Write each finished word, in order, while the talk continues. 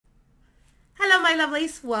my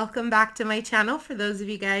lovelies, welcome back to my channel. For those of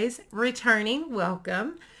you guys returning,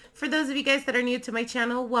 welcome. For those of you guys that are new to my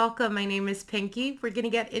channel, welcome. My name is Pinky. We're going to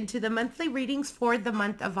get into the monthly readings for the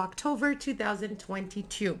month of October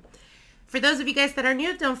 2022. For those of you guys that are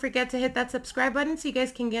new, don't forget to hit that subscribe button so you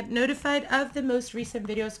guys can get notified of the most recent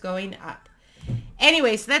videos going up.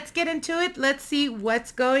 Anyways, let's get into it. Let's see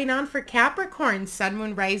what's going on for Capricorn, Sun,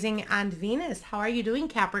 Moon, Rising, and Venus. How are you doing,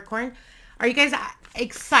 Capricorn? Are you guys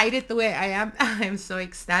excited the way I am? I'm so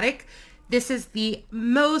ecstatic. This is the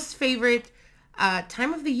most favorite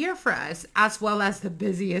time of the year for us, as well as the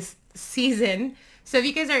busiest season. So if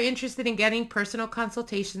you guys are interested in getting personal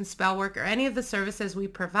consultation, spell work, or any of the services we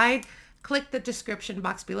provide, click the description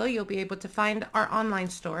box below. You'll be able to find our online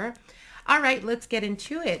store. All right, let's get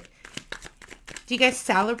into it. Do you guys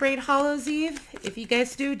celebrate Hallows Eve? If you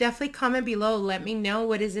guys do, definitely comment below. Let me know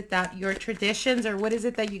what is it that your traditions, or what is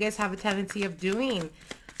it that you guys have a tendency of doing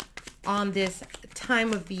on this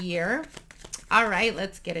time of the year. All right,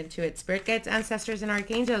 let's get into it. Spirit guides, ancestors, and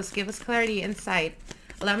archangels, give us clarity, insight.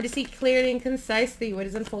 Allow me to see clearly and concisely what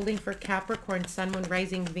is unfolding for Capricorn, Sun, Moon,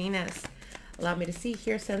 Rising, Venus. Allow me to see,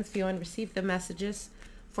 hear, sense, feel, and receive the messages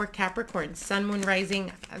for Capricorn, Sun, Moon, Rising,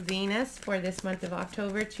 Venus for this month of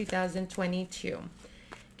October 2022.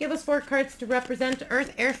 Give us 4 cards to represent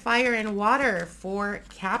Earth, Air, Fire, and Water for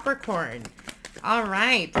Capricorn. All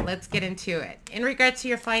right, let's get into it. In regards to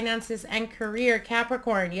your finances and career,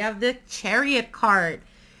 Capricorn, you have the Chariot card.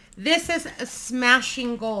 This is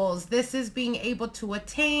smashing goals. This is being able to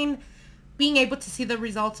attain, being able to see the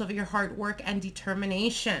results of your hard work and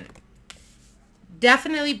determination.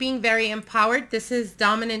 Definitely being very empowered. This is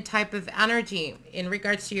dominant type of energy. In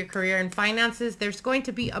regards to your career and finances, there's going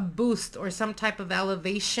to be a boost or some type of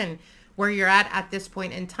elevation where you're at this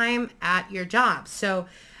point in time at your job. So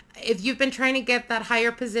if you've been trying to get that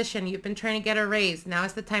higher position, you've been trying to get a raise, now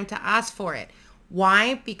is the time to ask for it.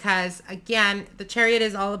 Why? Because again, the Chariot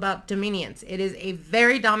is all about dominions. It is a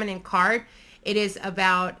very dominant card. It is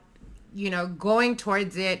about, you know, going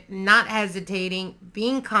towards it, not hesitating,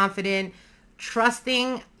 being confident,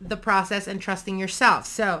 trusting the process, and trusting yourself.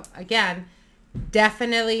 So again,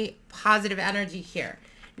 definitely positive energy here.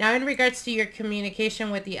 Now in regards to your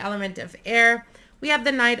communication with the element of air, we have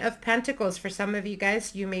the Knight of Pentacles. For some of you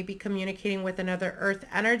guys, you may be communicating with another earth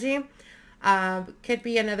energy. Could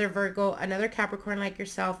be another Virgo, another Capricorn like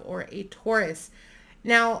yourself, or a Taurus.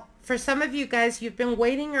 Now, for some of you guys, you've been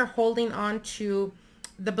waiting or holding on to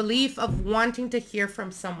the belief of wanting to hear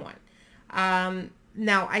from someone.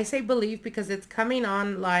 Now, I say believe because it's coming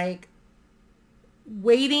on like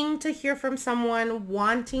waiting to hear from someone,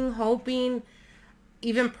 wanting, hoping,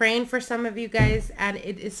 even praying for some of you guys, and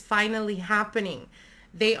it is finally happening.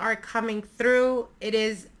 They are coming through. It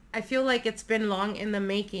is, I feel like it's been long in the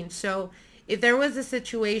making. So if there was a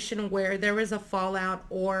situation where there was a fallout,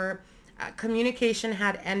 or communication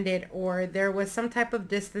had ended, or there was some type of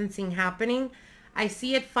distancing happening, I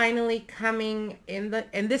see it finally coming in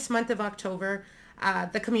this month of October.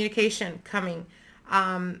 The communication coming.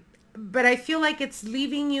 But I feel like it's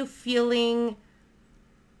leaving you feeling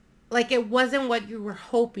like it wasn't what you were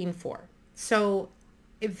hoping for. So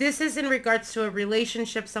if this is in regards to a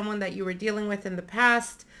relationship, someone that you were dealing with in the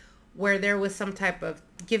past, where there was some type of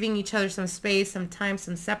giving each other some space, some time,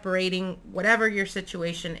 some separating, whatever your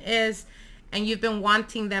situation is, and you've been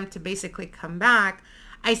wanting them to basically come back,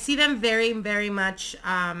 I see them very, very much,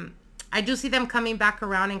 I do see them coming back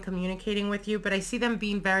around and communicating with you, but I see them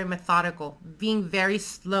being very methodical, being very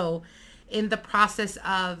slow in the process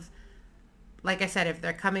of, like I said, if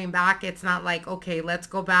they're coming back, it's not like, okay, let's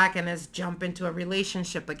go back and let's jump into a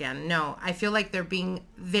relationship again. No, I feel like they're being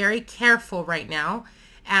very careful right now.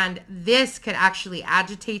 And this could actually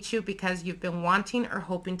agitate you because you've been wanting or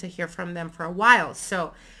hoping to hear from them for a while.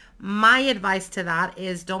 So my advice to that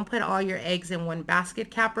is don't put all your eggs in one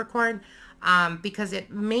basket, Capricorn. Because it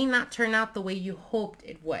may not turn out the way you hoped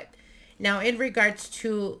it would. Now, in regards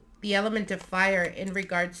to the element of fire, in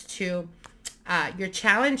regards to your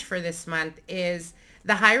challenge for this month is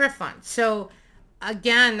the Hierophant. So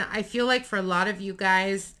again, I feel like for a lot of you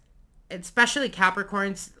guys, especially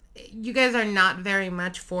Capricorns, you guys are not very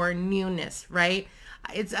much for newness, right?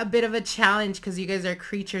 It's a bit of a challenge because you guys are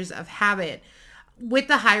creatures of habit. With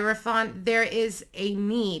the Hierophant, there is a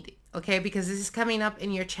need, okay, because this is coming up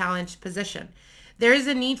in your challenged position. There is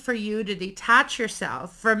a need for you to detach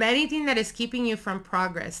yourself from anything that is keeping you from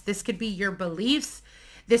progress. This could be your beliefs.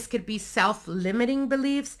 This could be self-limiting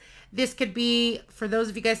beliefs. This could be for those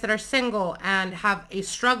of you guys that are single and have a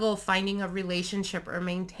struggle finding a relationship or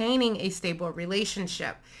maintaining a stable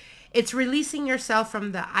relationship. It's releasing yourself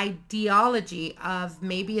from the ideology of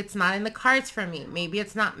maybe it's not in the cards for me. Maybe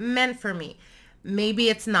it's not meant for me. Maybe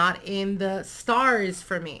it's not in the stars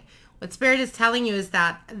for me. What Spirit is telling you is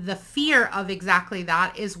that the fear of exactly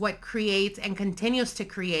that is what creates and continues to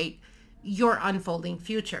create your unfolding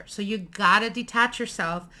future. So you gotta detach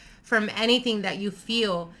yourself from anything that you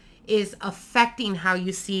feel is affecting how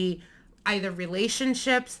you see either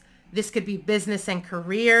relationships. This could be business and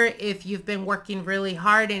career. If you've been working really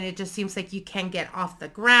hard and it just seems like you can't get off the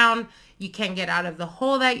ground, you can't get out of the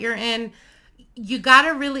hole that you're in, you got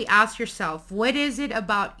to really ask yourself, what is it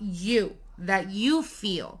about you that you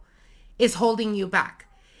feel is holding you back?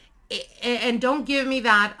 And don't give me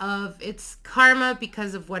that of it's karma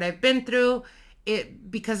because of what I've been through,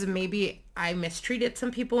 because maybe I mistreated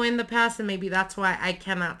some people in the past and maybe that's why I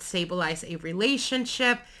cannot stabilize a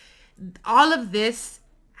relationship. All of this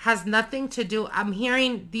has nothing to do. I'm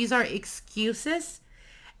hearing these are excuses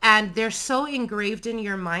and they're so engraved in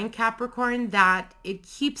your mind, Capricorn, that it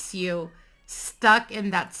keeps you stuck in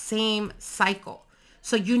that same cycle.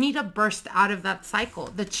 So you need to burst out of that cycle.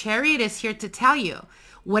 The Chariot is here to tell you,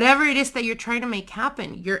 whatever it is that you're trying to make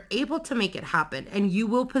happen, you're able to make it happen and you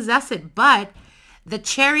will possess it. But the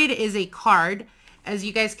Chariot is a card, as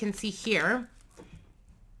you guys can see here.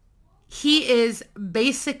 He is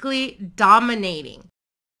basically dominating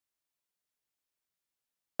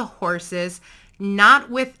the horses, not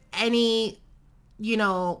with any,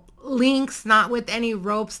 links, not with any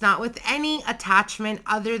ropes, not with any attachment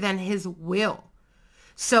other than his will.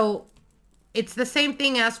 So it's the same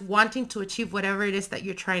thing as wanting to achieve whatever it is that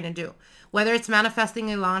you're trying to do, whether it's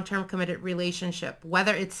manifesting a long-term committed relationship,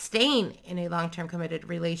 whether it's staying in a long-term committed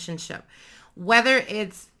relationship, whether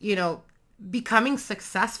it's, becoming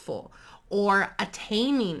successful or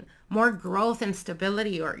attaining more growth and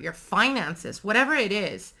stability or your finances, whatever it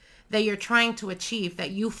is that you're trying to achieve that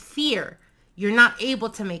you fear you're not able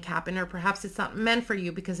to make happen, or perhaps it's not meant for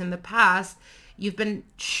you because in the past you've been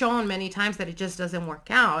shown many times that it just doesn't work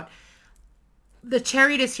out. The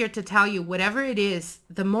Chariot is here to tell you whatever it is,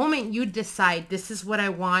 the moment you decide this is what I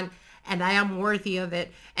want and I am worthy of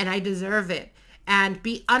it and I deserve it and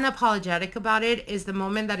be unapologetic about it, is the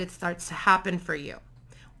moment that it starts to happen for you.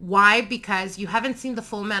 Why? Because you haven't seen the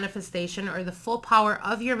full manifestation or the full power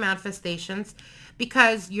of your manifestations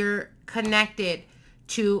because you're connected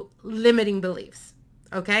to limiting beliefs.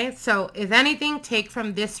 Okay? So if anything, take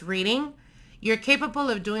from this reading, you're capable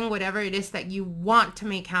of doing whatever it is that you want to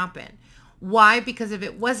make happen. Why? Because if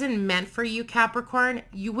it wasn't meant for you, Capricorn,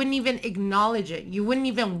 you wouldn't even acknowledge it. You wouldn't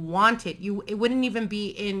even want it. It wouldn't even be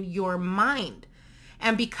in your mind.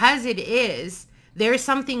 And because it is, there's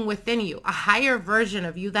something within you, a higher version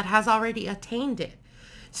of you that has already attained it.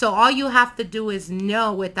 So all you have to do is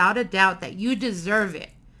know without a doubt that you deserve it.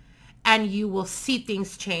 And you will see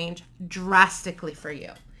things change drastically for you.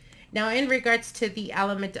 Now, in regards to the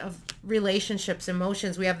element of relationships,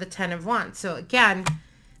 emotions, we have the 10 of Wands. So again,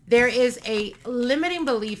 there is a limiting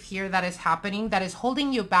belief here that is happening, that is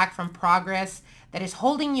holding you back from progress, that is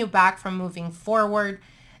holding you back from moving forward,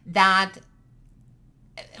 that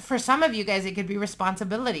for some of you guys, it could be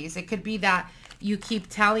responsibilities. It could be that you keep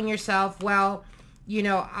telling yourself, well,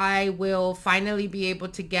 I will finally be able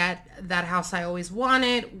to get that house I always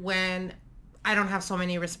wanted when I don't have so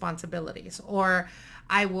many responsibilities, or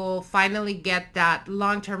I will finally get that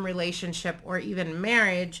long-term relationship or even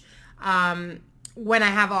marriage when I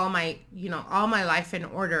have all my life in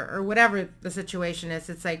order, or whatever the situation is.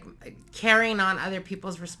 It's like carrying on other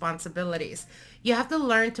people's responsibilities. You have to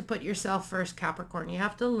learn to put yourself first, Capricorn. You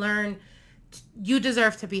have to learn you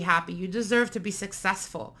deserve to be happy. You deserve to be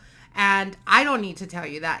successful. And I don't need to tell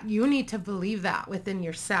you that. You need to believe that within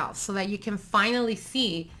yourself so that you can finally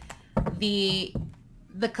see the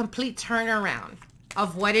complete turnaround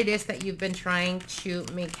of what it is that you've been trying to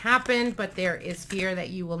make happen, but there is fear that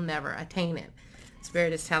you will never attain it.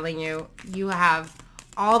 Spirit is telling you, you have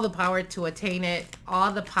all the power to attain it,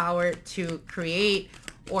 all the power to create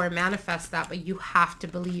or manifest that, but you have to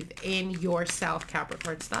believe in yourself,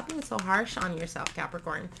 Capricorn. Stop being so harsh on yourself,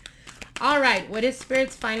 Capricorn. All right, what is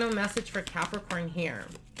Spirit's final message for Capricorn here?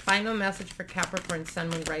 Final message for Capricorn,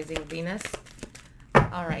 Sun, Moon, Rising, Venus.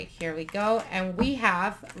 All right, here we go. And we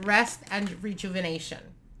have rest and rejuvenation.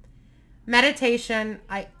 Meditation.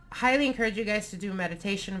 I highly encourage you guys to do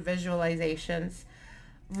meditation, visualizations.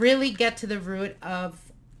 Really get to the root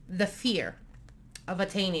of the fear of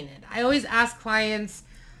attaining it. I always ask clients,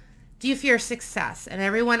 do you fear success? And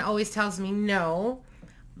everyone always tells me no.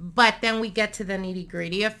 But then we get to the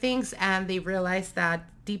nitty-gritty of things and they realize that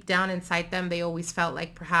deep down inside them, they always felt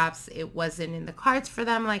like perhaps it wasn't in the cards for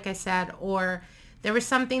them, like I said, or there was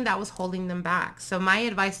something that was holding them back. So my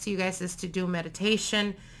advice to you guys is to do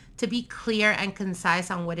meditation, to be clear and concise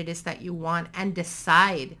on what it is that you want and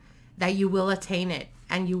decide that you will attain it,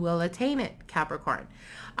 and you will attain it, Capricorn.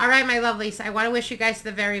 All right, my lovelies, I want to wish you guys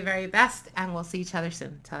the very, very best, and we'll see each other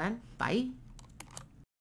soon. Till then, bye.